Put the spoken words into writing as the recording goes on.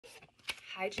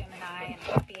Hi Gemini, and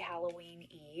happy Halloween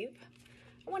Eve.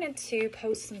 I wanted to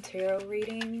post some tarot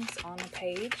readings on the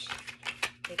page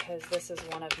because this is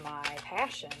one of my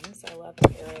passions. I love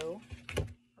tarot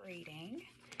reading,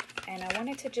 and I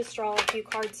wanted to just draw a few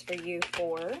cards for you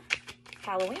for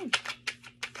Halloween.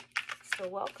 So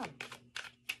welcome.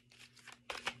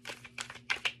 If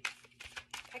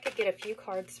I could get a few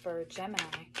cards for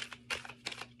Gemini.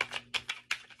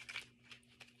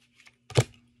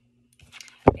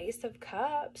 Ace of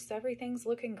Cups. Everything's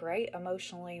looking great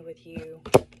emotionally with you.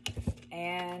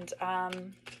 And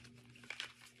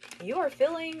you are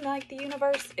feeling like the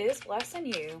universe is blessing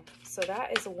you. So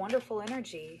that is a wonderful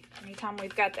energy. Anytime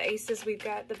we've got the aces, we've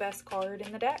got the best card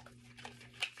in the deck.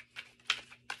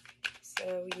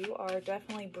 So you are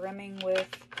definitely brimming with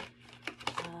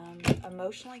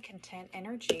emotionally content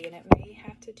energy. And it may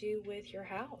have to do with your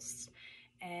house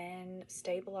and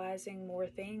stabilizing more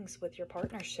things with your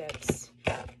partnerships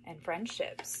and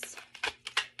friendships,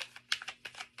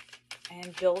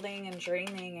 and building and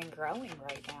dreaming and growing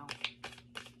right now.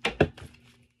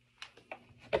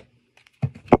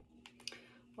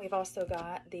 We've also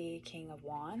got the King of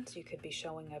Wands. You could be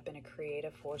showing up in a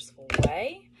creative, forceful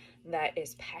way that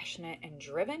is passionate and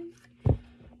driven.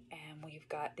 And we've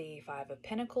got the Five of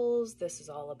Pentacles. This is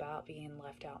all about being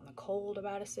left out in the cold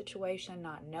about a situation,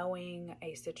 not knowing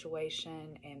a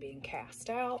situation, and being cast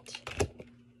out.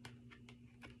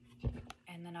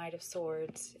 And the Knight of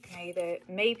Swords.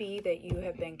 Maybe that you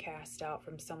have been cast out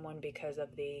from someone because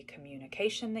of the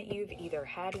communication that you've either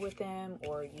had with them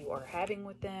or you are having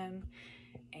with them,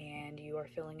 and you are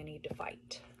feeling a need to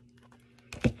fight.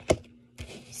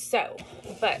 So,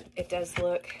 but it does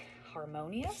look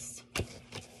harmonious.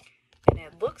 And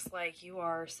it looks like you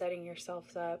are setting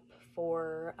yourself up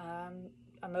for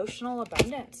emotional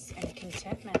abundance and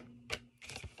contentment.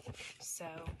 So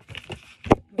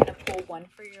I'm going to pull one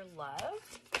for your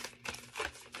love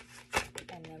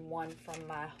and then one from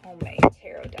my homemade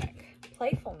tarot deck.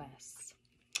 Playfulness.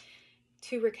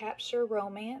 To recapture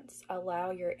romance,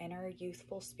 allow your inner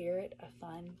youthful spirit of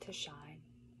fun to shine.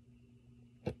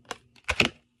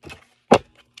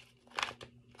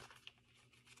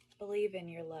 Believe in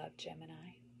your love,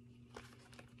 Gemini.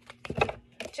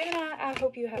 Gemini, I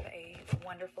hope you have a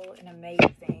wonderful and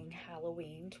amazing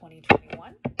Halloween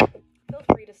 2021. Feel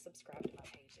free to subscribe to my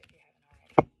page if you